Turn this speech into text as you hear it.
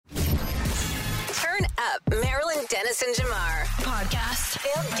up Marilyn Dennis and Jamar podcast.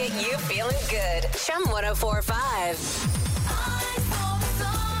 They'll get you feeling good. Chum 1045.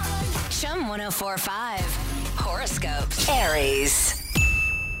 Chum 1045. Horoscopes. Aries.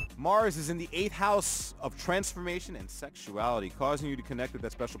 Mars is in the 8th house of transformation and sexuality, causing you to connect with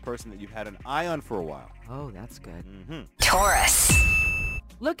that special person that you've had an eye on for a while. Oh, that's good. Taurus.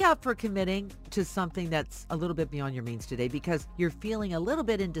 Look out for committing to something that's a little bit beyond your means today because you're feeling a little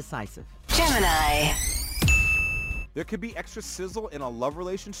bit indecisive. Gemini. There could be extra sizzle in a love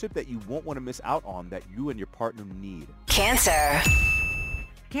relationship that you won't want to miss out on that you and your partner need. Cancer.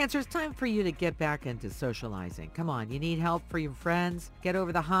 Cancer, it's time for you to get back into socializing. Come on, you need help for your friends. Get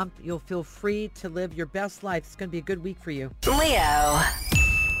over the hump. You'll feel free to live your best life. It's going to be a good week for you. Leo.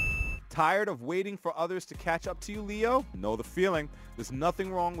 Tired of waiting for others to catch up to you, Leo? Know the feeling. There's nothing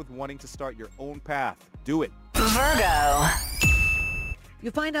wrong with wanting to start your own path. Do it. Virgo.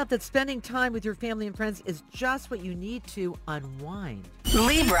 You'll find out that spending time with your family and friends is just what you need to unwind.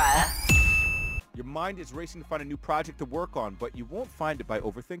 Libra. Your mind is racing to find a new project to work on, but you won't find it by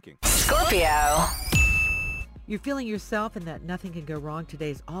overthinking. Scorpio. You're feeling yourself and that nothing can go wrong.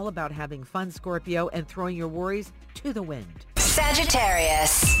 Today is all about having fun, Scorpio, and throwing your worries to the wind.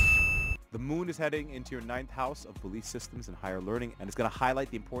 Sagittarius. The moon is heading into your 9th house of belief systems and higher learning, and it's going to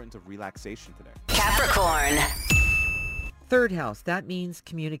highlight the importance of relaxation today. Capricorn. 3rd house, that means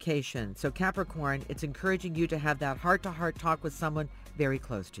communication. So Capricorn, it's encouraging you to have that heart-to-heart talk with someone very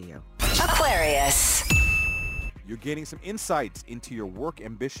close to you. Aquarius. You're gaining some insights into your work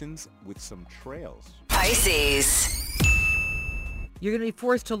ambitions with some trails. Pisces. You're going to be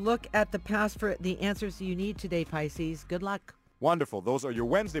forced to look at the past for the answers you need today, Pisces. Good luck. Wonderful. Those are your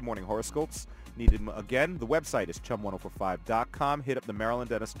Wednesday morning horoscopes. Needed again, the website is chum1045.com. Hit up the Marilyn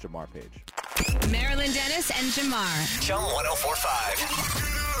Dennis and Jamar page. Marilyn Dennis and Jamar. Chum 1045.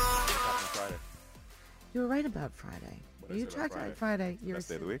 Friday. You were right about Friday. What is You it about talked Friday? about Friday. Best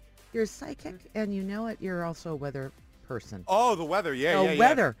day of the week? You're psychic, and you know it. You're also a weather person. Oh, the weather. Yeah, yeah.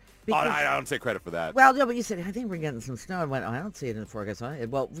 Weather. Oh, Because- I don't take credit for that. Well, no, but you said, I think we're getting some snow. I went, oh, I don't see it in the forecast.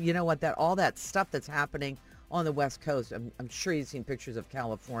 Well, you know what? All that stuff that's happening on the West Coast, I'm sure you've seen pictures of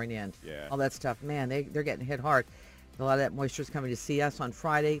California and all that stuff. Man, they're getting hit hard. A lot of that moisture is coming to see us on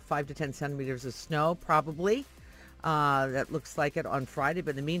Friday. 5 to 10 centimeters of snow, probably. That looks like it on Friday.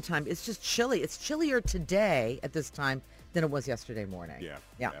 But in the meantime, it's just chilly. It's chillier today at this time than it was yesterday morning.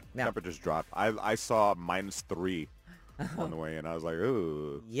 Yeah. Temperatures dropped. I saw -3 on the way in. I was like,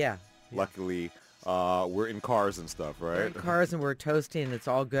 ooh. Yeah. Luckily, we're in cars and stuff, right? We're in cars and we're toasty and it's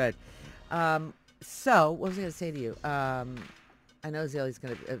all good. So, what was I going to say to you? I know Zaley's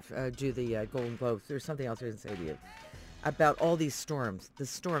going to do the Golden Globes. There's something else I was going to say to you about all these storms. The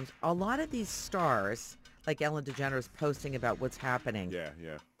storms. A lot of these stars, like Ellen DeGeneres, posting about what's happening.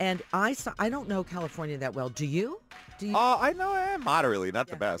 Yeah. And I don't know California that well. Do you? I know moderately, not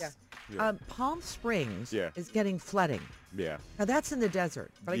the best. Yeah. Palm Springs Yeah. is getting flooding. Yeah. Now, that's in the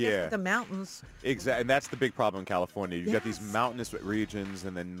desert. But I guess with the mountains. Exactly, and that's the big problem in California. You've got these mountainous regions,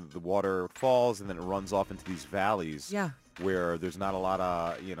 and then the water falls, and then it runs off into these valleys. Yeah. Where there's not a lot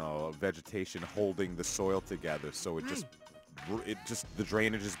of, vegetation holding the soil together. So it just the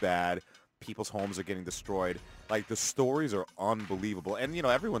drainage is bad. People's homes are getting destroyed. Like, the stories are unbelievable. And,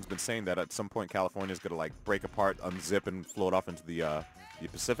 everyone's been saying that at some point California is going to, break apart, unzip, and float off into the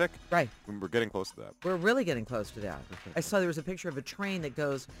Pacific. Right. We're getting close to that. We're really getting close to that. I saw there was a picture of a train that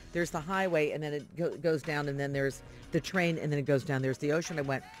there's the highway, and then it goes down, and then there's the train, and then it goes down. There's the ocean. I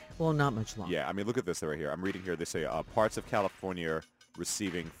went, well, not much longer. Yeah, I mean, look at this right here. I'm reading here. They say parts of California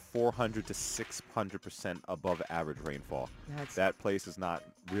receiving 400 to 600% above average rainfall. That place is not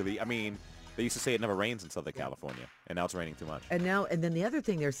really, they used to say it never rains in Southern California, and now it's raining too much. And then the other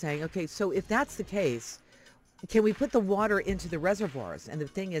thing they're saying, okay, so if that's the case, can we put the water into the reservoirs? And the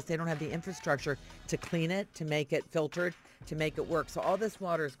thing is, they don't have the infrastructure to clean it, to make it filtered, to make it work. So all this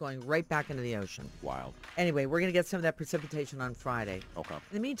water is going right back into the ocean. Wild. Anyway, we're going to get some of that precipitation on Friday. Okay.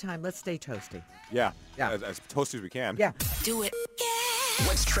 In the meantime, let's stay toasty. Yeah. As toasty as we can. Yeah. Do it.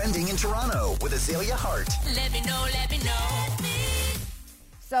 What's trending in Toronto with Azalea Hart? Let me know.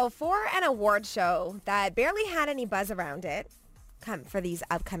 So for an award show that barely had any buzz around it for these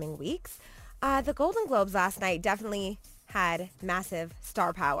upcoming weeks, the Golden Globes last night definitely had massive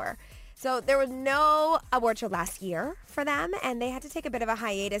star power. So there was no award show last year for them, and they had to take a bit of a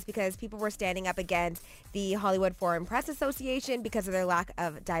hiatus because people were standing up against the Hollywood Foreign Press Association because of their lack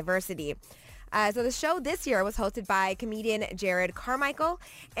of diversity. So the show this year was hosted by comedian Jared Carmichael,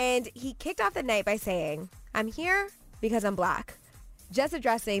 and he kicked off the night by saying, "I'm here because I'm black," just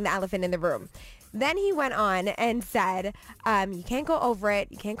addressing the elephant in the room. Then he went on and said, you can't go over it.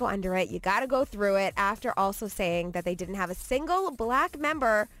 You can't go under it. You got to go through it, after also saying that they didn't have a single black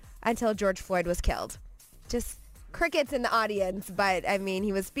member until George Floyd was killed. Just crickets in the audience, but I mean,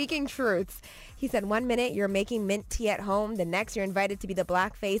 he was speaking truths. He said, 1 minute you're making mint tea at home. The next you're invited to be the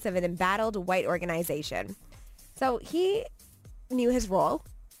black face of an embattled white organization. So he knew his role.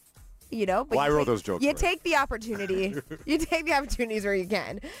 You know, but I wrote those jokes. You take the opportunity. You take the opportunities where you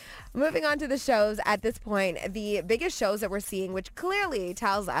can. Moving on to the shows at this point, the biggest shows that we're seeing, which clearly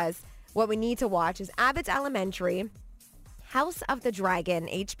tells us what we need to watch, is Abbott's Elementary, House of the Dragon,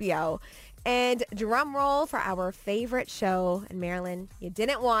 HBO, and drum roll for our favorite show in Maryland you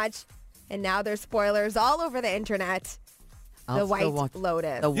didn't watch, and now there's spoilers all over the internet. The White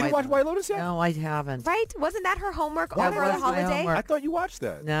Lotus. You didn't watch White Lotus yet? No, I haven't. Right? Wasn't that her homework over the holiday? I thought you watched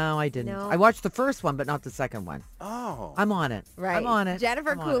that. No, I didn't. No. I watched the first one, but not the second one. Oh. I'm on it. Right. I'm on it.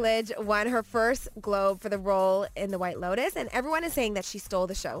 Jennifer Coolidge won her first Globe for the role in The White Lotus, and everyone is saying that she stole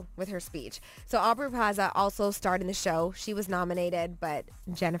the show with her speech. So Aubrey Plaza also starred in the show. She was nominated, but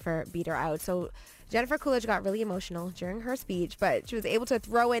Jennifer beat her out. So Jennifer Coolidge got really emotional during her speech, but she was able to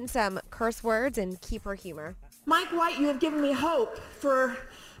throw in some curse words and keep her humor. Mike White, you have given me hope for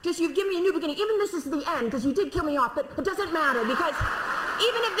you've given me a new beginning. Even this is the end, because you did kill me off, but it doesn't matter, because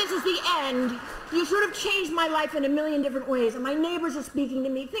even if this is the end, you sort of changed my life in a million different ways, and my neighbors are speaking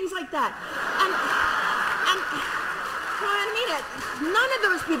to me, things like that. And no, I mean it. None of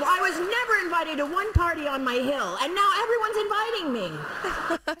those people, I was never invited to one party on my hill, and now everyone's inviting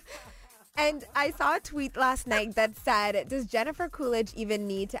me. And I saw a tweet last night that said, does Jennifer Coolidge even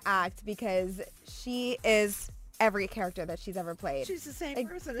need to act, because she is every character that she's ever played. She's the same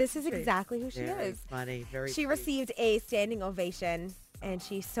person. This is exactly who she is. Funny, very She sweet. received a standing ovation, and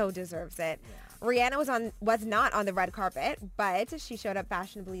she so deserves it. Yeah. Rihanna was not on the red carpet, but she showed up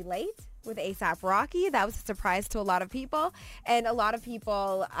fashionably late with A$AP Rocky. That was a surprise to a lot of people. And a lot of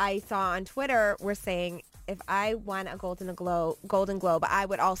people I saw on Twitter were saying, if I won a Golden Globe, I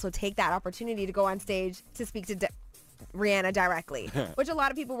would also take that opportunity to go on stage to speak to Rihanna directly, which a lot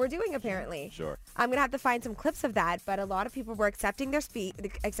of people were doing apparently. Sure. I'm going to have to find some clips of that, but a lot of people were accepting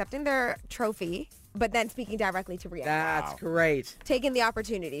their trophy, but then speaking directly to Rihanna. That's great. Taking the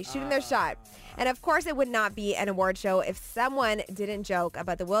opportunity, shooting their shot. And of course, it would not be an award show if someone didn't joke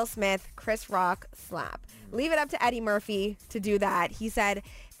about the Will Smith, Chris Rock slap. Leave it up to Eddie Murphy to do that. He said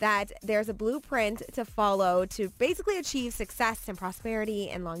that there's a blueprint to follow to basically achieve success and prosperity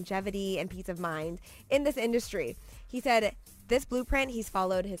and longevity and peace of mind in this industry. He said this blueprint he's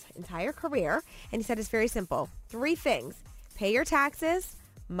followed his entire career, and he said it's very simple. 3 things: pay your taxes,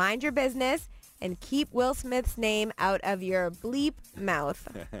 mind your business, and keep Will Smith's name out of your bleep mouth.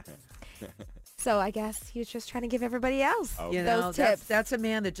 So I guess he was just trying to give everybody else those tips. That's a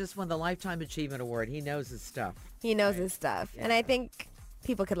man that just won the Lifetime Achievement Award. He knows his stuff. He knows his stuff. Yeah. And I think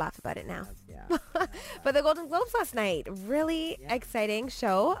people could laugh about it now. Yeah. But the Golden Globes last night, really exciting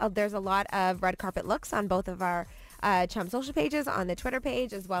show. There's a lot of red carpet looks on both of our Chum social pages, on the Twitter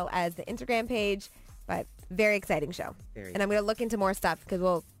page, as well as the Instagram page. But very exciting show. And I'm going to look into more stuff because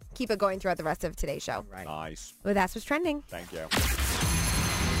we'll keep it going throughout the rest of today's show. Right. Nice. But that's what's trending. Thank you.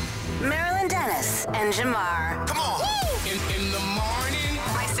 Marilyn Dennis and Jamar. Come on. In the morning.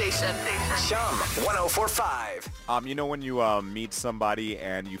 My station. Chum 104.5. You know when you meet somebody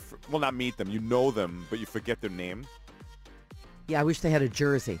and not meet them, you know them, but you forget their name? Yeah, I wish they had a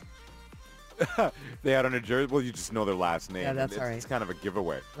jersey. They had on a jersey? Well, you just know their last name. Yeah, that's it's, all right. It's kind of a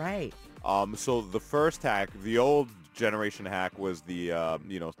giveaway. Right. So the first hack, the old generation hack was the,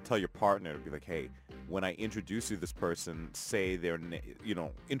 tell your partner, be like, hey, when I introduce you to this person, say their name,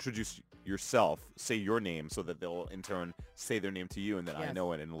 introduce yourself, say your name so that they'll in turn say their name to you, and then I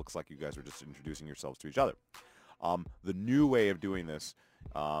know it, and it looks like you guys are just introducing yourselves to each other. The new way of doing this,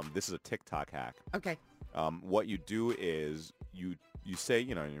 this is a TikTok hack. Okay. What you do is you say,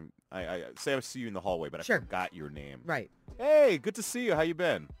 I say I see you in the hallway, but I forgot your name. Right. Hey, good to see you. How you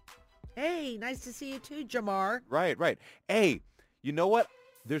been? Hey, nice to see you too, Jamar. Right. Hey, you know what?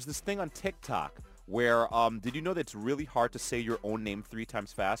 There's this thing on TikTok where, did you know that it's really hard to say your own name 3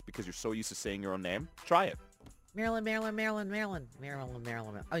 times fast because you're so used to saying your own name? Try it. Marilyn.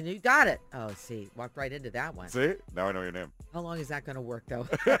 Oh, you got it. Oh, see, walked right into that one. See? Now I know your name. How long is that going to work, though?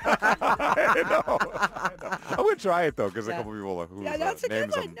 I know. I'm going to try it, though, because a couple people who that's a good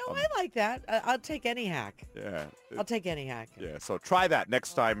one. No, I like that. I'll take any hack. Yeah. I'll take any hack. Yeah, so try that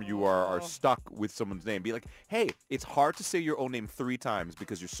next time you are stuck with someone's name. Be like, hey, it's hard to say your own name 3 times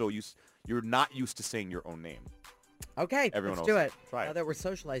because you're not used to saying your own name. Okay, Everyone let's do it. Try Now it. that we're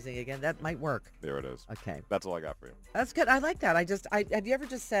socializing again, that might work. There it is. Okay. That's all I got for you. That's good. I like that. Have you ever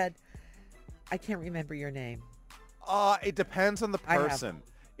just said, I can't remember your name. It depends on the person.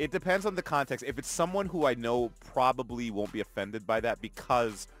 It depends on the context. If it's someone who I know probably won't be offended by that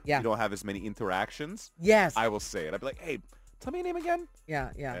because you don't have as many interactions, yes, I will say it. I'll be like, hey, tell me your name again. Yeah.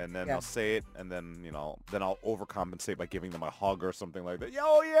 And then I'll say it, and then, then I'll overcompensate by giving them a hug or something like that.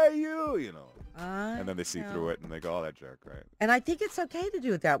 Oh, yeah, you know. And then they see through it, and they go, oh, that jerk, right? And I think it's okay to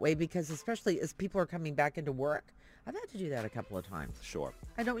do it that way because especially as people are coming back into work, I've had to do that a couple of times. Sure.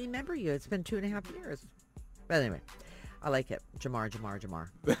 I don't remember you. It's been 2.5 years. But anyway, I like it. Jamar.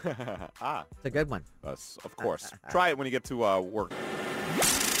 It's a good one. Of course. Try it when you get to work.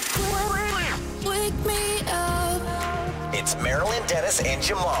 Wake me up. It's Marilyn Dennis and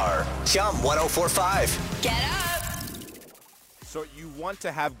Jamar. Chum 1045. Get up. So you want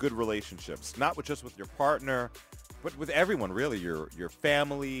to have good relationships, not just with your partner, but with everyone, really. Your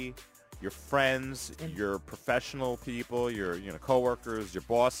family, your friends, your professional people, your coworkers, your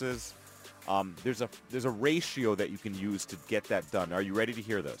bosses. There's a ratio that you can use to get that done. Are you ready to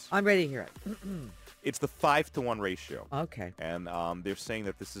hear this? I'm ready to hear it. It's the 5-to-1 ratio. Okay. And they're saying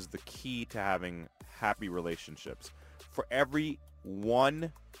that this is the key to having happy relationships. For every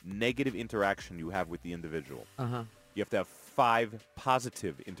one negative interaction you have with the individual, you have to have 5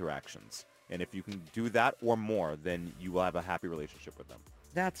 positive interactions. And if you can do that or more, then you will have a happy relationship with them.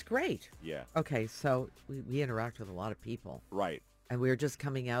 That's great. Yeah. Okay, so we interact with a lot of people. Right. And we're just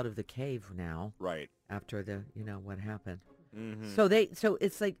coming out of the cave now. Right. After the, what happened. Mm-hmm. So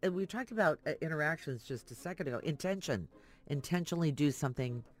it's like we talked about interactions just a second ago. Intentionally do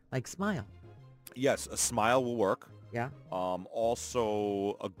something like smile. Yes, a smile will work. Yeah.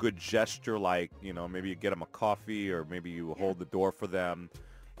 Also, a good gesture like, maybe you get them a coffee or maybe you hold the door for them,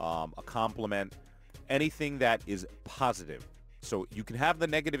 a compliment, anything that is positive. So you can have the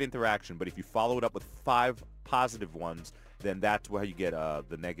negative interaction, but if you follow it up with 5 positive ones, then that's where you get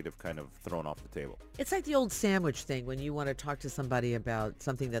the negative kind of thrown off the table. It's like the old sandwich thing when you want to talk to somebody about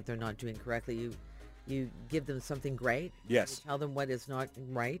something that they're not doing correctly. You give them something great. Yes. You tell them what is not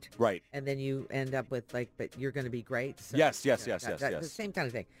right. Right. And then you end up with but you're going to be great. So, yes. The same kind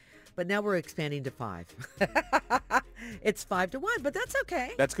of thing. But now we're expanding to 5. It's 5-to-1, but that's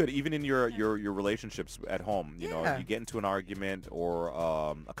okay. That's good. Even in your relationships at home, you get into an argument or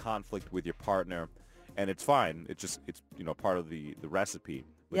a conflict with your partner, and it's fine. It's part of the recipe.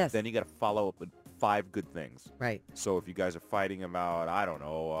 But yes. Then you got to follow up with 5 good things. Right. So if you guys are fighting about, I don't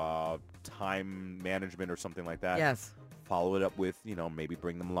know, time management or something like that. Yes. Follow it up with, maybe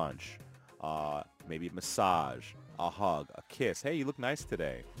bring them lunch, maybe a massage, a hug, a kiss. Hey, you look nice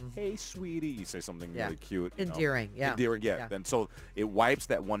today. Mm-hmm. Hey, sweetie. You say something really cute. Endearing, Endearing, yeah. And so it wipes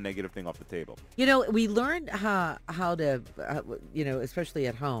that one negative thing off the table. We learned how to, especially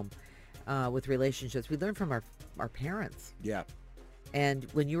at home with relationships, we learn from our parents. Yeah. And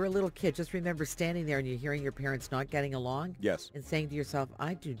when you were a little kid, just remember standing there and you're hearing your parents not getting along. Yes. And saying to yourself,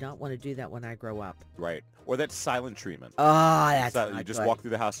 I do not want to do that when I grow up. Right. Or that silent treatment. Oh, that's not you just good. walk through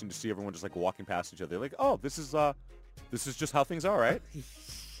the house and you see everyone just like walking past each other. They're like, oh, this is just how things are, right?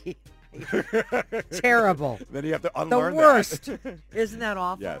 Terrible. Then you have to unlearn the worst. Isn't that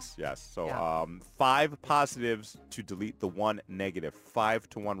awful? Yes. So 5 positives to delete the 1 negative.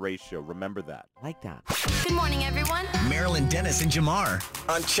 5-to-1 ratio. Remember that. Like that. Good morning, everyone. Marilyn Dennis and Jamar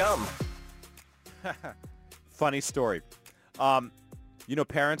on Chum. Funny story.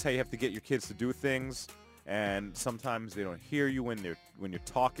 Parents, how you have to get your kids to do things, and sometimes they don't hear you when you're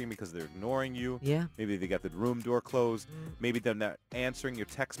talking because they're ignoring you. Yeah. Maybe they got the room door closed. Maybe they're not answering your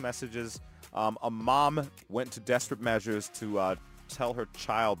text messages. A mom went to desperate measures to tell her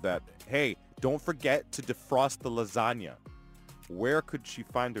child that, hey, don't forget to defrost the lasagna. Where could she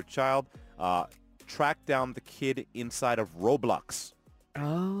find her child? Track down the kid inside of Roblox.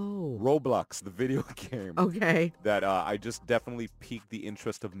 Oh. Roblox, the video game. Okay. That I just definitely piqued the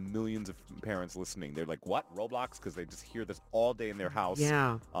interest of millions of parents listening. They're like, what? Roblox? Because they just hear this all day in their house.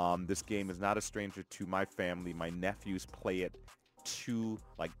 Yeah. This game is not a stranger to my family. My nephews play it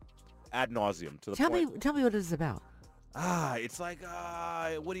ad nauseum to the point. Tell me what it's about. It's like,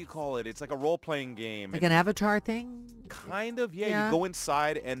 what do you call it? It's like a role-playing game. Like an Avatar thing? Kind of, yeah. You go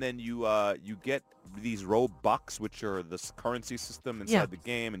inside and then you get these Robux, which are this currency system inside the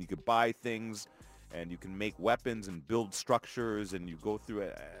game, and you can buy things, and you can make weapons and build structures, and you go through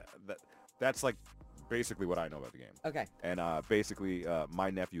it. That's like basically what I know about the game. Okay. And basically, my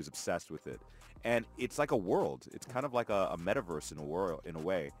nephew is obsessed with it, and it's like a world. It's kind of like a metaverse in a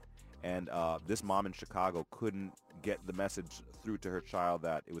way. And this mom in Chicago couldn't get the message through to her child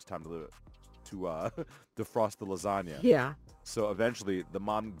that it was time to defrost the lasagna. Yeah. So eventually, the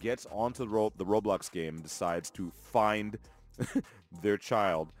mom gets onto the Roblox game and decides to find their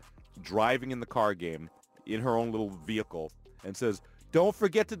child driving in the car game in her own little vehicle and says, "Don't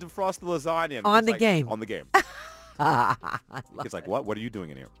forget to defrost the lasagna." And On the like, game. On the game. It's like, what? What are you doing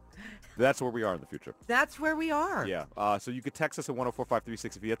in here? That's where we are in the future. That's where we are. Yeah. So you could text us at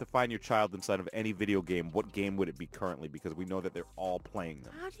 104536. If you had to find your child inside of any video game, what game would it be currently? Because we know that they're all playing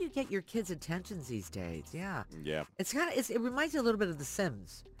them. How do you get your kids' attentions these days? Yeah. Yeah. It's kind of, it reminds you a little bit of The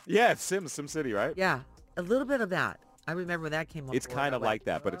Sims. Yeah, SimCity, right? Yeah. A little bit of that. I remember when that came up. It's kind of like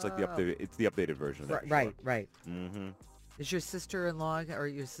that, but it's like the updated version of that. Right, right. Mm-hmm. Is your sister-in-law or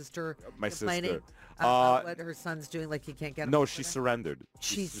your sister My complaining sister. about what her son's doing? Like he can't get him No, over she there? surrendered.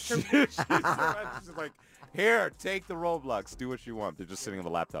 She She surrendered. She's like, here, take the Roblox. Do what you want. They're just sitting on the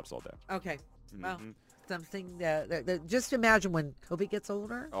laptops all day. Okay. Well, Mhm. something that just imagine when Kobe gets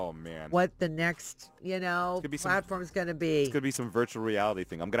older. Oh, man. What the next, gonna be some- platform is going to be. It's going to be some virtual reality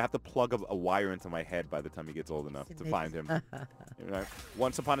thing. I'm going to have to plug a wire into my head by the time he gets old enough to find him. You know,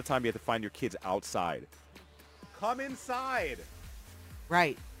 once upon a time, you had to find your kids outside. Come inside.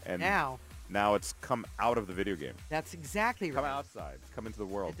 Right. And now, it's come out of the video game. that's exactly Come right. outside. Come into the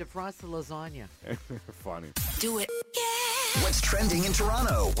world. And defrost the lasagna. Funny. Do it. What's trending in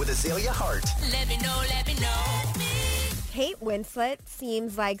Toronto with Azalea Hart? Let me know, let me know. Kate Winslet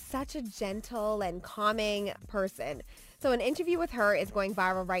seems like such a gentle and calming person. So an interview with her is going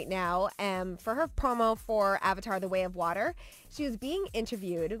viral right now. For her promo for Avatar: The Way of Water, she was being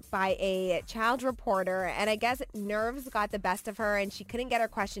interviewed by a child reporter, and I guess nerves got the best of her, and she couldn't get her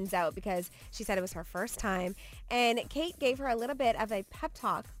questions out because she said it was her first time. And Kate gave her a little bit of a pep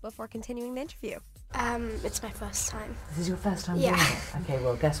talk before continuing the interview. It's my first time. This is your first time Yeah. doing it? Okay,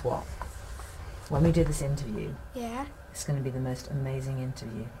 well, guess what? When we do this interview, Yeah. it's going to be the most amazing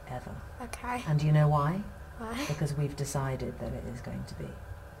interview ever. Okay. And do you know why? Why? Because we've decided that it is going to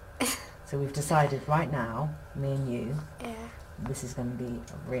be. So we've decided right now, me and you, Yeah. this is going to be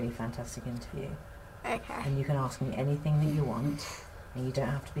a really fantastic interview. Okay. And you can ask me anything that you want, and you don't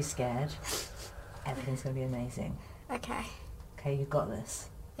have to be scared. Everything's going to be amazing. Okay. Okay, you got this.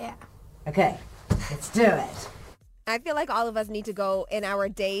 Yeah. Okay, let's do it. I feel like all of us need to go in our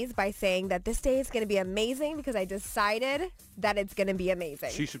days by saying that this day is going to be amazing because I decided that it's going to be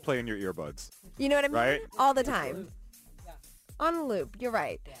amazing. She should play in your earbuds. You know what I mean? Right? All the time. On loop. You're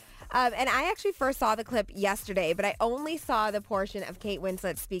right. And I actually first saw the clip yesterday, but I only saw the portion of Kate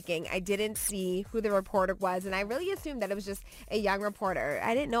Winslet speaking. I didn't see who the reporter was, and I really assumed that it was just a young reporter.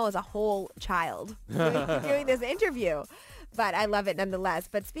 I didn't know it was a whole child doing this interview, but I love it nonetheless.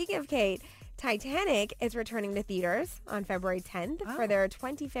 But speaking of Kate, Titanic is returning to theaters on February 10th for their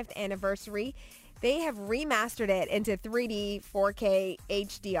 25th anniversary. They have remastered it into 3D 4K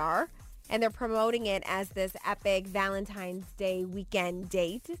HDR. And they're promoting it as this epic Valentine's Day weekend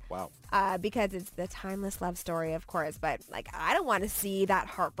date. Wow. Because it's the timeless love story, of course. But, like, I don't want to see that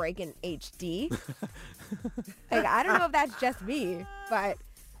heartbreak in HD. Like, I don't know if that's just me, but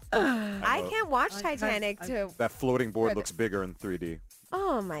I can't watch Titanic to... That floating board looks bigger in 3D.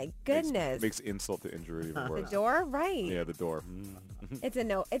 Oh, my goodness. Makes insult to injury even worse. The door? Right. Yeah, the door. It's a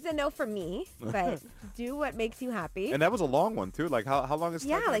no. It's a no for me, but do what makes you happy. And that was a long one, too. Like, how long is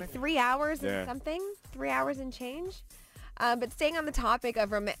Titanic? Like 3 hours Yeah. and something. 3 hours and change. But staying on the topic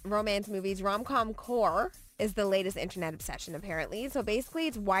of romance movies, Rom-Com Core is the latest internet obsession, apparently. So basically,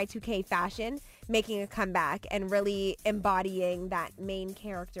 it's Y2K fashion making a comeback and really embodying that main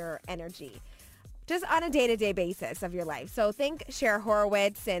character energy. Just on a day-to-day basis of your life. So think Cher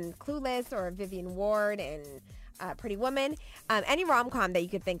Horowitz and Clueless, or Vivian Ward and Pretty Woman. Any rom-com that you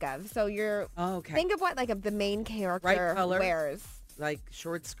could think of. So think of what the main character wears. Like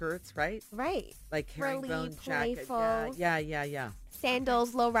short skirts, right? Right. Like herringbone jacket. Playful. Yeah.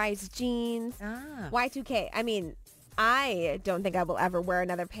 Sandals, low-rise jeans. Y2K. I mean, I don't think I will ever wear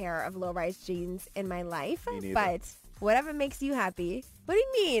another pair of low-rise jeans in my life. Me neither. But whatever makes you happy. What do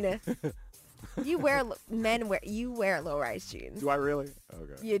you mean? You wear low-rise jeans. Do I really?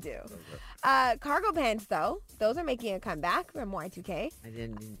 Okay. You do. Cargo pants, though, those are making a comeback from Y2K. I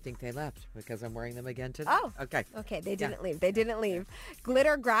didn't even think they left because I'm wearing them again today. Oh. Okay. Okay, they didn't leave. They didn't leave.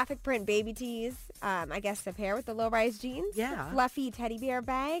 Glitter graphic print baby tees, I guess to pair with the low-rise jeans. Yeah. Fluffy teddy bear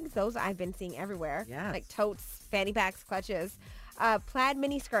bags. Those I've been seeing everywhere. Yes. Like totes, fanny packs, clutches. Plaid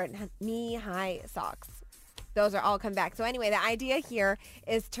mini skirt, knee-high socks. Those are all come back. So anyway, the idea here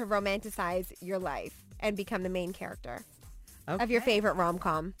is to romanticize your life and become the main character of your favorite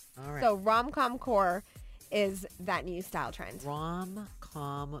rom-com. All right. So rom-com core is that new style trend.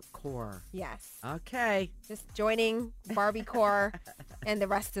 Rom-com core. Yes. Okay. Just joining Barbie core and the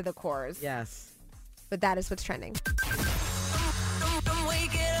rest of the cores. Yes. But that is what's trending.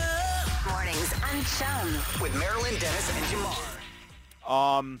 Mornings on Chum. With Marilyn Dennis and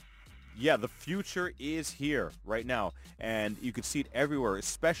Jamar. Yeah, the future is here right now, and you can see it everywhere,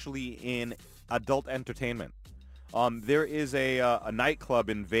 especially in adult entertainment. There is a nightclub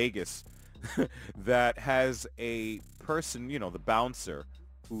in Vegas that has a person, the bouncer,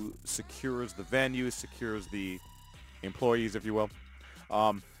 who secures the venue, secures the employees, if you will.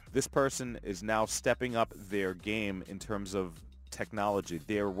 This person is now stepping up their game in terms of technology.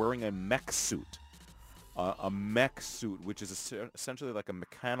 They're wearing a mech suit. A mech suit, which is essentially like a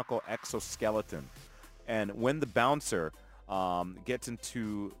mechanical exoskeleton. And when the bouncer gets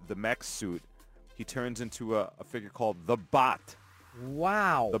into the mech suit, he turns into a figure called the Bot.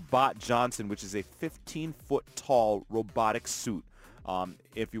 Wow. The Bot Johnson, which is a 15-foot tall robotic suit.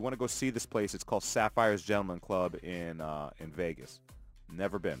 If you want to go see this place, it's called Sapphire's Gentleman Club in Vegas.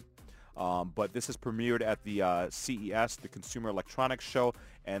 Never been. But this is premiered at the CES, the Consumer Electronics Show,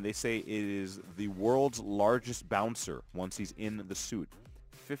 and they say it is the world's largest bouncer once he's in the suit.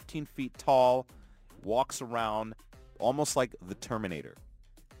 15 feet tall, walks around almost like the Terminator.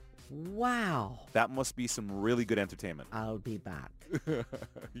 Wow. That must be some really good entertainment. I'll be back.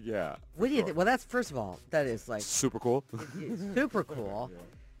 Yeah. What do you think? Well, that's, first of all, that is like super cool. Super cool.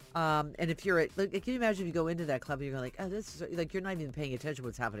 Yeah. And if you're, can you imagine if you go into that club and you're like, oh, this is, like, you're not even paying attention to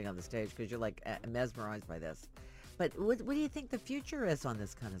what's happening on the stage because you're like mesmerized by this. But what do you think the future is on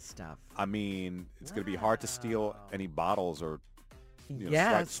this kind of stuff? I mean, it's going to be hard to steal any bottles or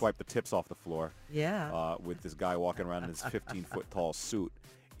swipe the tips off the floor. Yeah. With this guy walking around in his 15-foot tall suit.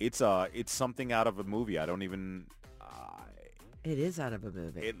 It's something out of a movie. I don't even... it is out of a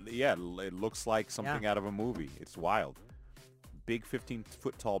movie. It looks like something out of a movie. It's wild. Big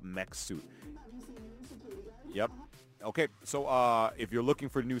 15-foot tall mech suit. Yep. Okay, so if you're looking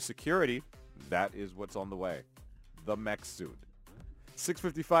for new security, that is what's on the way. The mech suit.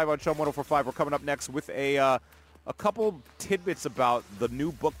 6:55 on Chum 104.5. We're coming up next with a couple tidbits about the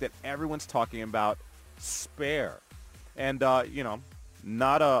new book that everyone's talking about, Spare. And,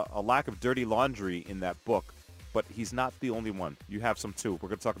 not a lack of dirty laundry in that book, but he's not the only one. You have some too. We're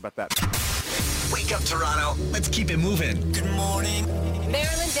going to talk about that. Wake up, Toronto. Let's keep it moving. Good morning.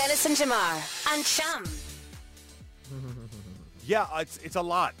 Marilyn Dennis and Jamar on Chum. Yeah, it's a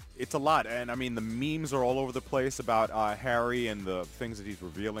lot. It's a lot. And, I mean, the memes are all over the place about Harry and the things that he's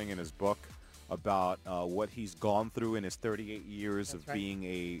revealing in his book about what he's gone through in his 38 years of being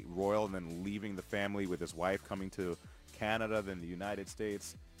a royal and then leaving the family with his wife, coming to Canada, then the United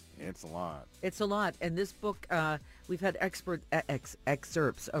States. It's a lot. It's a lot. And this book, we've had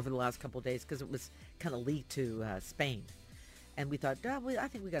excerpts over the last couple of days because it was kind of leaked to Spain. And we thought, I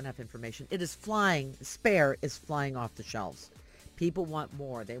think we got enough information. It is flying. Spare is flying off the shelves. People want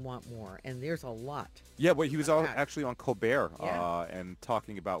more. They want more. And there's a lot. Yeah, well, he was actually on Colbert and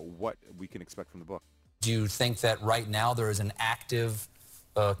talking about what we can expect from the book. Do you think that right now there is an active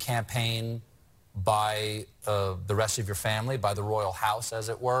campaign by the rest of your family, by the royal house, as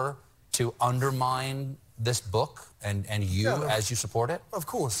it were, to undermine this book and you as you support it? Of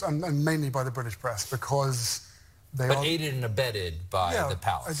course, and mainly by the British press, because they are... But aided and abetted by the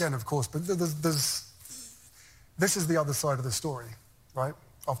palace. Again, of course, but this is the other side of the story, right?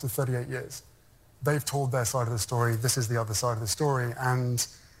 After 38 years. They've told their side of the story, this is the other side of the story, and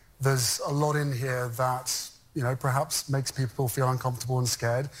there's a lot in here that, perhaps makes people feel uncomfortable and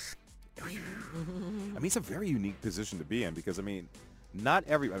scared. I mean, it's a very unique position to be in because,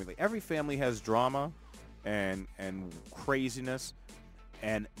 every family has drama and craziness,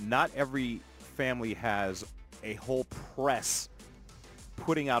 and not every family has a whole press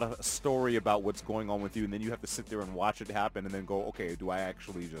putting out a story about what's going on with you, and then you have to sit there and watch it happen and then go, okay, do I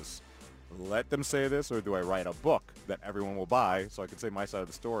actually just let them say this, or do I write a book that everyone will buy so I can say my side of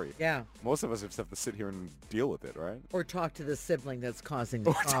the story? Yeah. Most of us just have to sit here and deal with it, right? Or talk to the sibling that's causing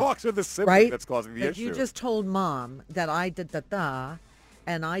the problem. Or talk to the sibling that's causing the issue. You just told Mom that I did da-da,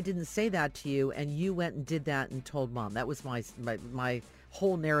 and I didn't say that to you, and you went and did that and told Mom. That was my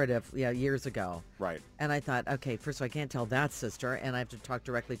whole narrative years ago. Right. And I thought, okay, first of all, I can't tell that sister, and I have to talk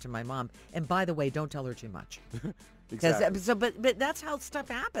directly to my mom. And by the way, don't tell her too much. Exactly. But that's how stuff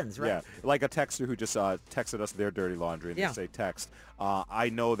happens, right? Yeah, like a texter who just texted us their dirty laundry, and they say, text, I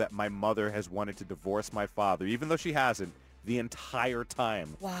know that my mother has wanted to divorce my father, even though she hasn't, the entire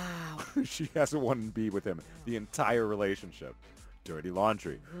time. Wow. She hasn't wanted to be with him the entire relationship. Dirty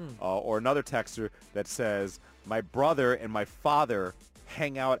laundry. Or another texter that says, my brother and my father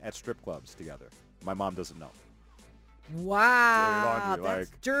hang out at strip clubs together. My mom doesn't know. Wow, dirty laundry,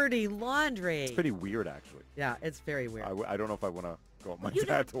 that's dirty laundry. It's pretty weird, actually. Yeah, it's very weird. I don't know if I want to go with my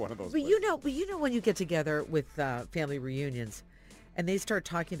dad to one of those. But you know when you get together with family reunions, and they start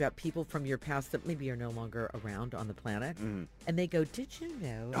talking about people from your past that maybe are no longer around on the planet. And they go, did you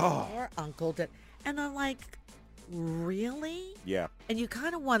know your uncle did? And I'm like, really? Yeah. And you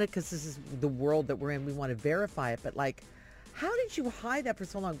kind of want to, because this is the world that we're in, we want to verify it. But like, how did you hide that for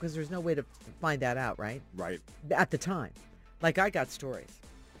so long? Because there's no way to find that out, right? Right. At the time. Like, I got stories.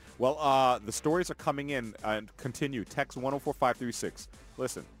 Well, the stories are coming in and continue. Text 104536.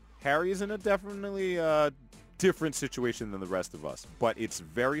 Listen, Harry is in a definitely different situation than the rest of us, but it's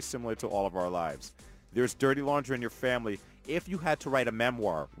very similar to all of our lives. There's dirty laundry in your family. If you had to write a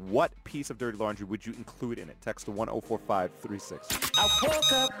memoir, what piece of dirty laundry would you include in it? Text to 104536. I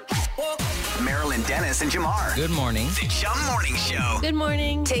woke up. Marilyn Dennis and Jamar. Good morning. The Chum Morning Show. Good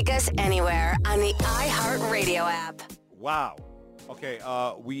morning. Take us anywhere on the iHeartRadio app. Wow. Okay,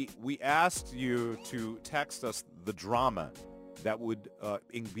 we asked you to text us the drama that would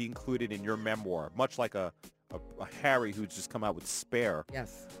be included in your memoir, much like a Harry who's just come out with Spare.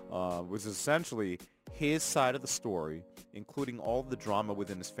 Yes. Was essentially his side of the story, including all of the drama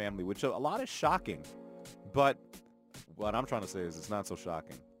within his family, which a lot is shocking. But what I'm trying to say is it's not so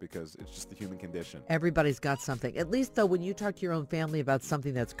shocking because it's just the human condition. Everybody's got something. At least, though, when you talk to your own family about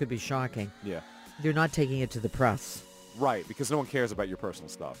something that could be shocking, you're not taking it to the press. Right, because no one cares about your personal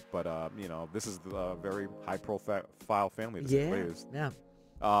stuff. But, this is a very high-profile family. Yeah.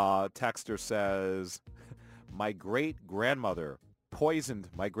 Texter says, my great-grandmother poisoned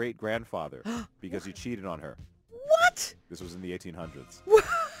my great-grandfather because he cheated on her. What? This was in the 1800s.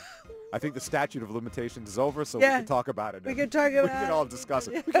 I think the statute of limitations is over, so we can talk about it. We can talk about it. We can all discuss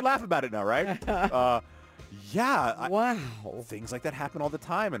it. We can laugh about it now, right? Wow. Things like that happen all the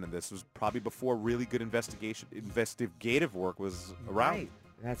time, and this was probably before really good investigative work was around. Right.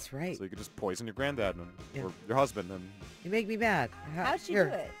 That's right. So you could just poison your granddad or your husband. And you make me mad. How'd she do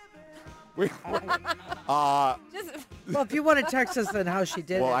it? Well, if you want to text us on how she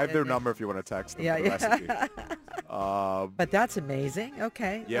did it. Well, I have their number if you want to text them. The recipe. But that's amazing.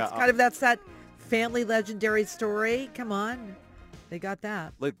 Okay. Yeah. That's that family legendary story. Come on. They got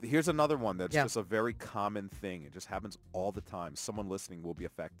that. Here's another one that's just a very common thing. It just happens all the time. Someone listening will be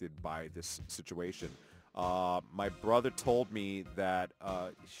affected by this situation. My brother told me that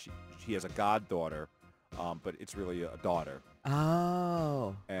he has a goddaughter, but it's really a daughter.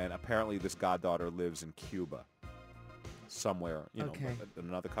 Oh. And apparently this goddaughter lives in Cuba, somewhere, in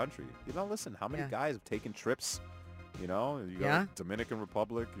another country. Listen, how many guys have taken trips? You go Dominican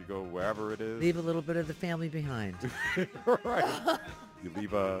Republic, you go wherever it is. Leave a little bit of the family behind. Right. You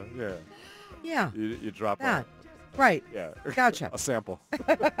leave Yeah. You drop that. Right. Yeah. Gotcha. A sample.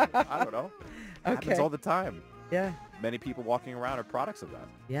 I don't know. Happens all the time. Yeah. Many people walking around are products of that.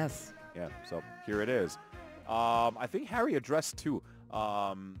 Yes. Yeah. So here it is. I think Harry addressed too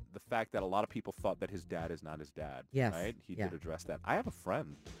the fact that a lot of people thought that his dad is not his dad. Yes. Right. He did address that. I have a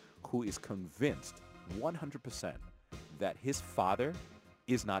friend who is convinced 100% that his father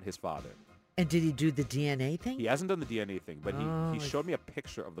is not his father. And did he do the DNA thing? He hasn't done the DNA thing, but he showed me a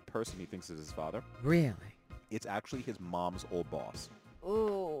picture of the person he thinks is his father. Really? It's actually his mom's old boss.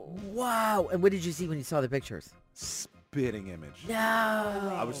 Ooh. Wow. And what did you see when you saw the pictures? Spitting image. No.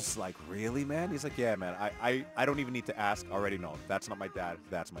 I was just like, really, man? He's like, yeah, man. I don't even need to ask. I already know. That's not my dad.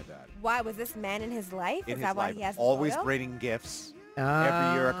 That's my dad. Why? Was this man in his life? In is his that why life, he has always photo? bringing gifts.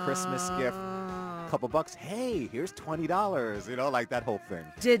 Every year a Christmas gift. Couple bucks. Hey, here's $20. Like that whole thing.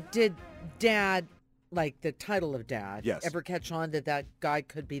 Did Dad, like the title of Dad, ever catch on that guy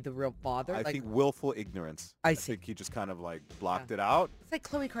could be the real father? I think willful ignorance. I think he just kind of blocked it out. It's like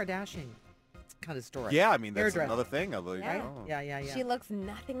Khloe Kardashian kind of story. Yeah, I mean that's another thing. Yeah. She looks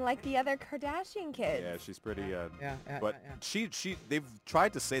nothing like the other Kardashian kids. Yeah, she's pretty. But they've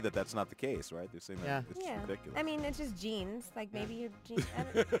tried to say that that's not the case, right? They're saying that it's ridiculous. I mean, it's just genes. Like maybe your genes.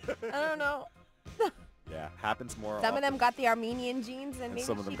 I don't know. Yeah, happens more Some of them got the Armenian genes, and maybe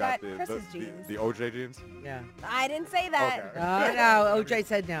some of them she got the genes. The OJ genes? Yeah. I didn't say that. Okay. No, OJ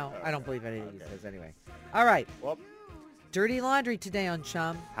said no. I don't believe anything he says anyway. All right. Well, dirty laundry today on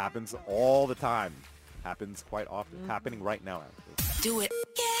Chum. Happens all the time. Happens quite often. Happening right now, actually. Do it.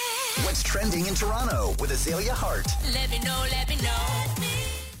 What's trending in Toronto with Azalea Hart? Let me know.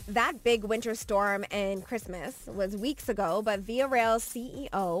 That big winter storm and Christmas was weeks ago, but Via Rail's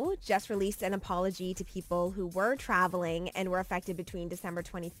CEO just released an apology to people who were traveling and were affected between December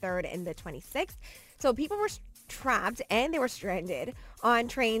 23rd and the 26th. So people were trapped and they were stranded on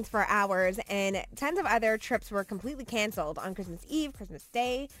trains for hours, and tons of other trips were completely canceled on Christmas Eve, Christmas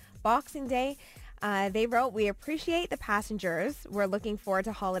Day, Boxing Day. They wrote, "We appreciate the passengers. We're looking forward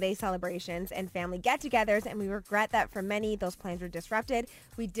to holiday celebrations and family get-togethers, and we regret that for many, those plans were disrupted.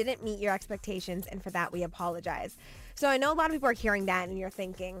 We didn't meet your expectations, and for that, we apologize." So I know a lot of people are hearing that, and you're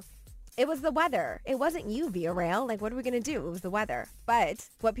thinking, it was the weather. It wasn't you, Via Rail. Like, what are we going to do? It was the weather. But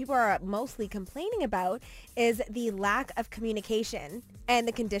what people are mostly complaining about is the lack of communication and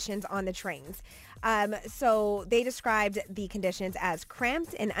the conditions on the trains. So they described the conditions as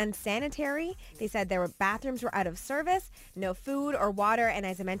cramped and unsanitary. They said bathrooms were out of service, no food or water, and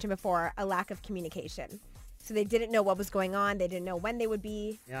as I mentioned before, a lack of communication. So they didn't know what was going on. They didn't know when they would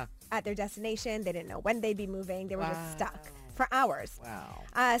be at their destination. They didn't know when they'd be moving. They were just stuck for hours.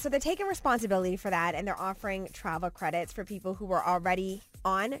 Wow. So they're taking responsibility for that, and they're offering travel credits for people who were already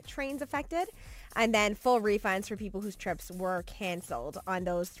on trains affected, and then full refunds for people whose trips were canceled on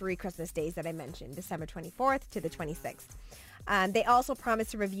those 3 Christmas days that I mentioned, December 24th to the 26th. They also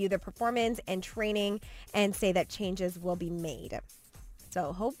promised to review their performance and training and say that changes will be made.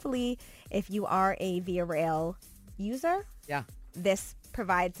 So hopefully, if you are a Via Rail user, this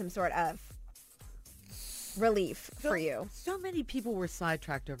provides some sort of relief for you. So many people were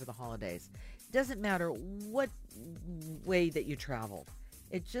sidetracked over the holidays. It doesn't matter what way that you traveled.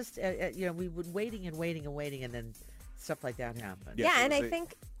 It just, we were waiting, and then stuff like that happened. Yeah, and I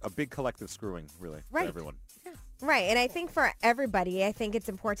think a big collective screwing, really, Right. for everyone. Right, and I think for everybody, I think it's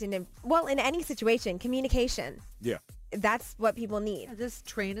important in any situation, communication. Yeah. That's what people need. Yeah, this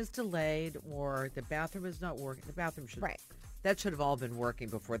train is delayed, or the bathroom is not working. The bathroom should that should have all been working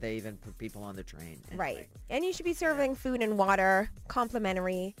before they even put people on the train. Anyway. Right, and you should be serving food and water,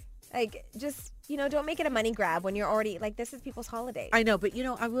 complimentary. Like, just, don't make it a money grab when you're already, this is people's holiday. I know, but,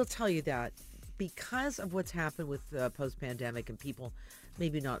 I will tell you that because of what's happened with post-pandemic and people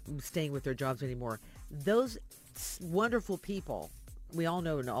maybe not staying with their jobs anymore, those wonderful people, we all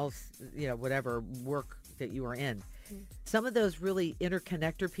know in all, whatever work that you are in, some of those really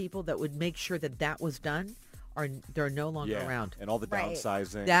interconnector people that would make sure that was done, they're no longer around. And all the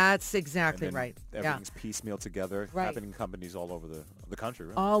downsizing. That's exactly right. Everything's piecemeal together, happening in companies all over the country.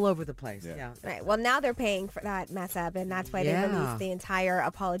 Right? All over the place, yeah. Right. Well, now they're paying for that mess up, and that's why they released the entire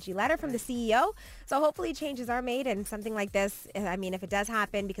apology letter from the CEO. So hopefully changes are made, and something like this, I mean, if it does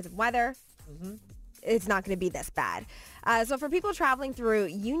happen because of weather, it's not going to be this bad. So for people traveling through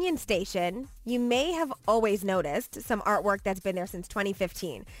Union Station, you may have always noticed some artwork that's been there since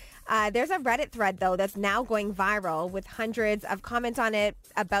 2015. There's a Reddit thread, though, that's now going viral with hundreds of comments on it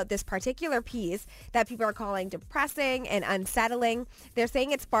about this particular piece that people are calling depressing and unsettling. They're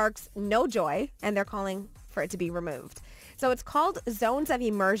saying it sparks no joy, and they're calling for it to be removed. So it's called Zones of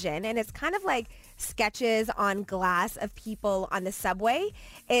Immersion, and it's kind of like sketches on glass of people on the subway.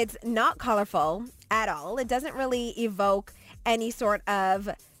 It's not colorful at all. It doesn't really evoke any sort of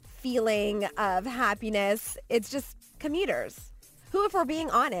feeling of happiness. It's just commuters who, if we're being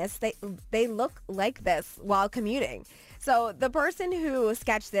honest, they look like this while commuting. So the person who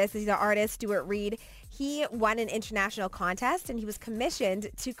sketched this is the artist Stuart Reed. He won an international contest, and he was commissioned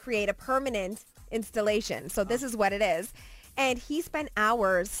to create a permanent installation. So this is what it is. And he spent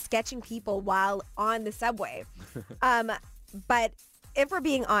hours sketching people while on the subway. But if we're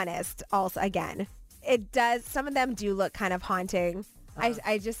being honest, also, again, some of them do look kind of haunting.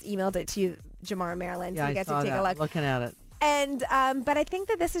 I just emailed it to you, Jamar, Maryland, so you get to take a look. Looking at it. And but I think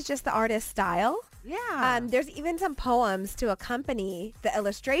that this is just the artist's style. Yeah. There's even some poems to accompany the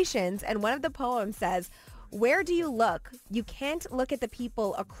illustrations, and one of the poems says, "Where do you look? You can't look at the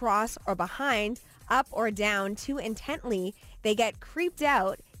people across or behind, up or down too intently. They get creeped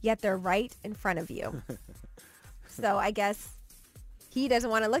out, yet they're right in front of you." So I guess he doesn't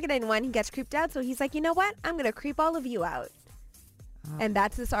want to look at anyone. He gets creeped out, so he's like, you know what? I'm going to creep all of you out. And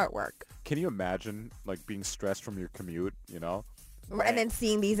that's this artwork. Can you imagine, being stressed from your commute, And then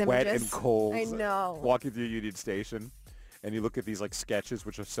seeing these images. Wet and cold. I know. Walking through Union Station, and you look at these, sketches,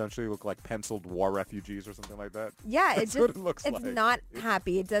 which essentially look like penciled war refugees or something like that. Yeah, That's what it looks like. It's not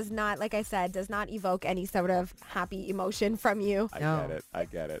happy. It does not, like I said, does not evoke any sort of happy emotion from you. I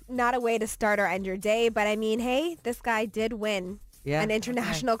get it. Not a way to start or end your day, but I mean, hey, this guy did win an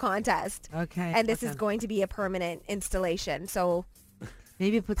international contest. Okay. And this is going to be a permanent installation. So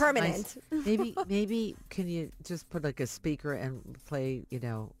maybe put permanent. Maybe can you just put a speaker and play,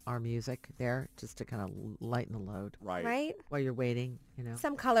 our music there just to kind of lighten the load. Right. While you're waiting,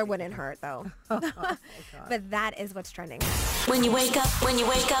 Some color wouldn't hurt though. But that is what's trending. When you wake up,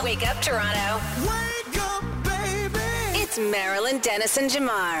 wake up Toronto. Wake up, baby. It's Marilyn Dennis and Jamar.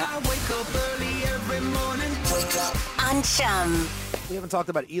 I wake up early every morning. Wake up. On Chum. We haven't talked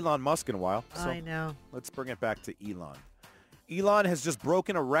about Elon Musk in a while, so I know. let's bring it back to Elon. Elon has just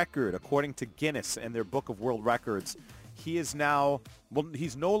broken a record according to Guinness and their Book of World Records. He is now, well,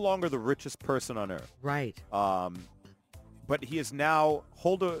 he's no longer the richest person on earth. Right. But he is now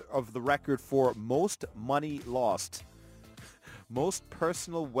holder of the record for most money lost, most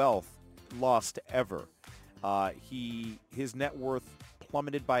personal wealth lost ever. His net worth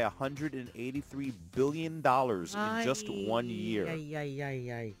plummeted by $183 billion in just 1 year.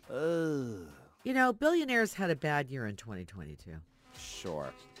 You know, billionaires had a bad year in 2022.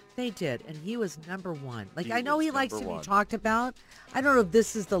 Sure. They did, and he was number one. Like, He I know was he likes to number one. be talked about. I don't know if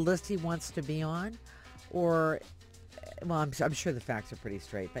this is the list he wants to be on, or, well, I'm sure the facts are pretty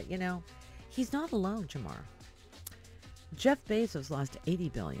straight, but, you know, he's not alone, Jamar. Jeff Bezos lost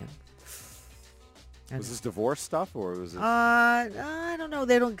 $80 billion. Was this divorce stuff, or was it? I don't know.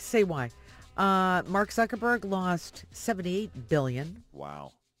 They don't say why. Mark Zuckerberg lost $78 billion.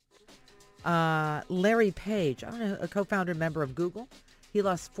 Wow. Larry Page, I don't know, a co-founder member of Google, he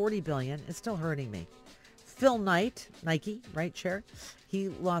lost $40 billion. It's still hurting me. Phil Knight, Nike, right, Cher? He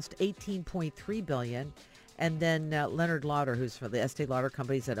lost $18.3 billion. And then Leonard Lauder, who's for the Estee Lauder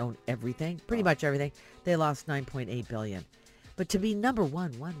companies that own everything, pretty much everything, they lost $9.8 billion. But to be number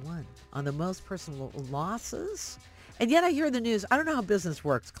one on the most personal losses, and yet I hear the news, I don't know how business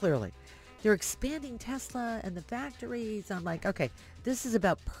works, clearly. They're expanding Tesla and the factories. I'm like, okay, this is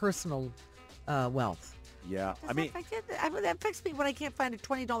about personal wealth. Yeah, That affects me when I can't find a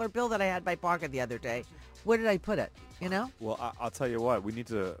 $20 bill that I had in my pocket the other day. Where did I put it, you know? Well, I'll tell you what. We need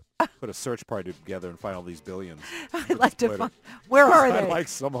to put a search party together and find all these billions. I'd like to find, where are they? I like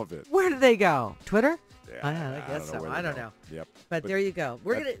some of it. Where do they go? Twitter? Yeah, I guess so. I don't know. Yep. But there you go.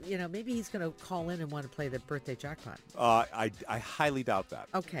 We're going to, you know, maybe he's going to call in and want to play the birthday jackpot. I highly doubt that.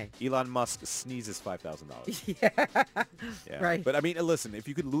 Okay. Elon Musk sneezes $5,000. Yeah. Right. But I mean, listen, if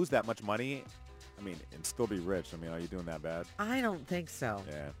you could lose that much money, I mean, and still be rich, I mean, are you doing that bad? I don't think so.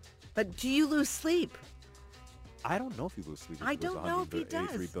 Yeah. But do you lose sleep? I don't know if you lose sleep. I don't know if he does.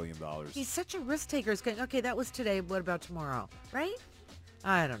 $183 billion. He's such a risk taker. He's going, okay, that was today. What about tomorrow? Right?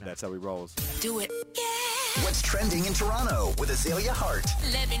 I don't know. That's how he rolls. Do it. What's trending in Toronto with Azalea Hart?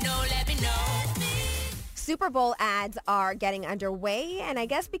 Let me know, let me know. Super Bowl ads are getting underway, and I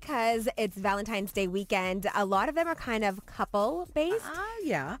guess because it's Valentine's Day weekend, a lot of them are kind of couple-based.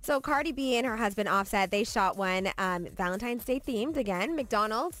 Yeah. So Cardi B and her husband Offset, they shot one Valentine's Day themed, again,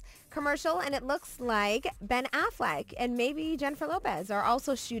 McDonald's commercial, and it looks like Ben Affleck and maybe Jennifer Lopez are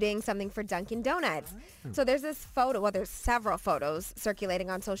also shooting something for Dunkin' Donuts. So there's this photo, well, there's several photos circulating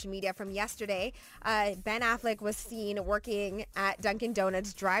on social media from yesterday. Ben Affleck was seen working at Dunkin'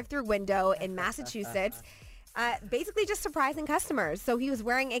 Donuts drive-through window in Massachusetts. Basically just surprising customers. So he was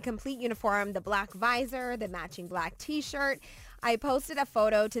wearing a complete uniform, the black visor, the matching black t-shirt. I posted a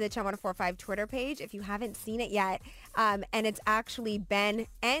photo to the Chum 104.5 Twitter page if you haven't seen it yet. And it's actually Ben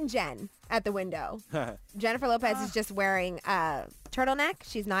and Jen at the window. Jennifer Lopez is just wearing a turtleneck.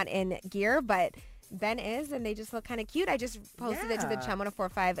 She's not in gear, but Ben is, and they just look kind of cute. I just posted it to the Chum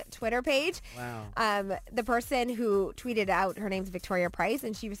 104.5 Twitter page. Wow. The person who tweeted out, her name's Victoria Price,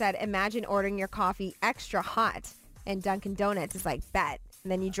 and she said, imagine ordering your coffee extra hot, and Dunkin' Donuts is like, bet.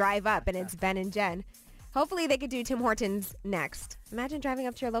 And then you drive up, and it's Ben and Jen. Hopefully they could do Tim Hortons next. Imagine driving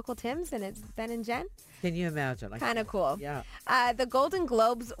up to your local Tim's, and it's Ben and Jen. Can you imagine? Kind of cool. Yeah. The Golden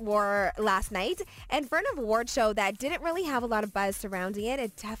Globes were last night, and for an award show that didn't really have a lot of buzz surrounding it,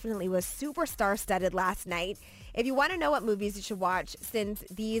 it definitely was super star-studded last night. If you want to know what movies you should watch, since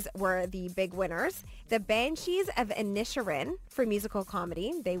these were the big winners, The Banshees of Inisherin for musical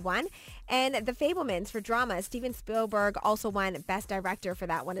comedy, they won, and The Fabelmans for drama. Steven Spielberg also won Best Director for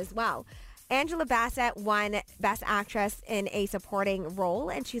that one as well. Angela Bassett won Best Actress in a Supporting Role,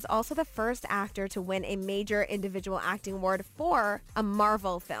 and she's also the first actor to win a major individual acting award for a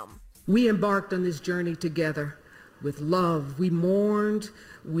Marvel film. We embarked on this journey together with love. We mourned,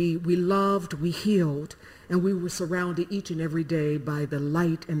 we loved, we healed, and we were surrounded each and every day by the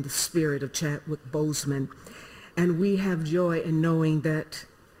light and the spirit of Chadwick Boseman. And we have joy in knowing that,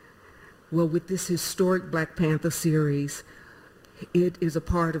 well, with this historic Black Panther series, it is a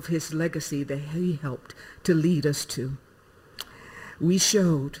part of his legacy that he helped to lead us to. We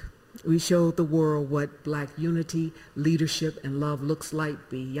showed the world what Black unity, leadership, and love looks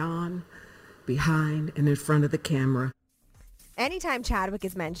like beyond, behind, and in front of the camera. Anytime Chadwick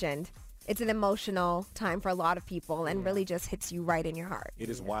is mentioned, it's an emotional time for a lot of people and really just hits you right in your heart.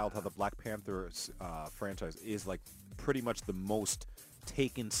 It is wild how the Black Panther franchise is like pretty much the most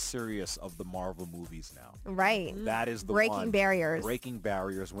taken serious of the Marvel movies now. Right. That is the breaking barriers,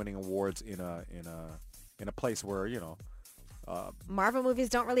 winning awards in a place where, you know, Marvel movies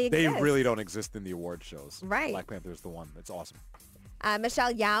don't really exist. They really don't exist in the award shows. Right. Black Panther is the one. That's awesome.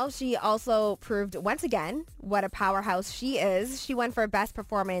 Michelle Yeoh, she also proved once again what a powerhouse she is. She won for Best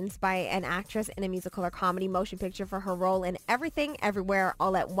Performance by an Actress in a Musical or Comedy Motion Picture for her role in Everything, Everywhere,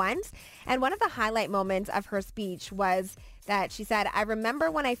 All at Once. And one of the highlight moments of her speech was that she said, "I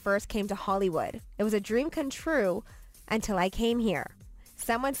remember when I first came to Hollywood. It was a dream come true until I came here.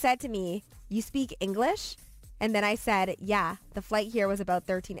 Someone said to me, 'You speak English?' And then I said, 'Yeah, the flight here was about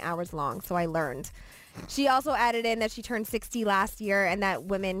 13 hours long, so I learned.'" She also added in that she turned 60 last year and that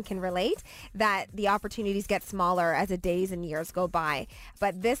women can relate, that the opportunities get smaller as the days and years go by.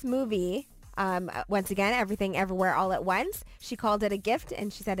 But this movie, once again, Everything, Everywhere, All at Once, she called it a gift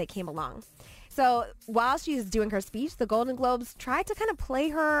and she said it came along. So while she's doing her speech, the Golden Globes tried to kind of play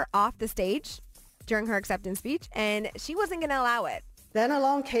her off the stage during her acceptance speech, and she wasn't going to allow it. Then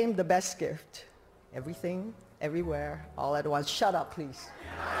along came the best gift. Everything, everywhere, all at once. Shut up, please.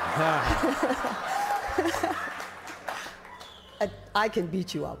 I can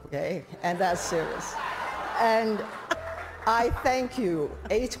beat you up, okay? And that's serious. And I thank you,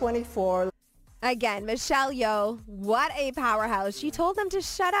 A24. Again, Michelle Yeoh, what a powerhouse. She told them to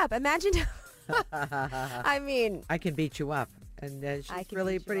shut up. Imagine. I mean. I can beat you up. And she's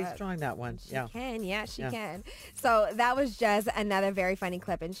really pretty strong, that one. She can. So that was just another very funny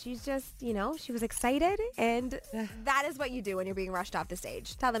clip. And she's just, she was excited. And that is what you do when you're being rushed off the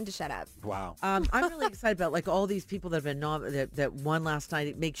stage. Tell them to shut up. Wow. I'm really excited about like all these people that have been that won last night.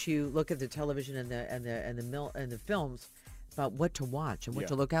 It makes you look at the television and the films about what to watch and what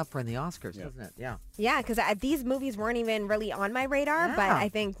to look out for in the Oscars, doesn't it? Yeah. Yeah, because these movies weren't even really on my radar, but I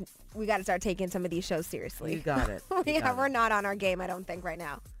think we got to start taking some of these shows seriously. You got it. We're not on our game, I don't think, right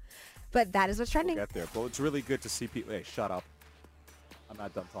now. But that is what's trending. We'll get there. Well, it's really good to see people. Hey, shut up. I'm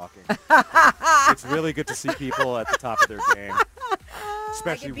not done talking. It's really good to see people at the top of their game,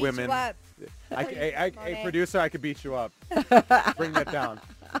 especially women. Hey, producer, I could beat you up. Bring that down.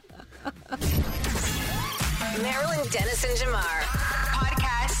 Marilyn Dennis and Jamar.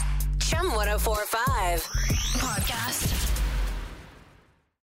 Podcast. Chum 1045. Podcast.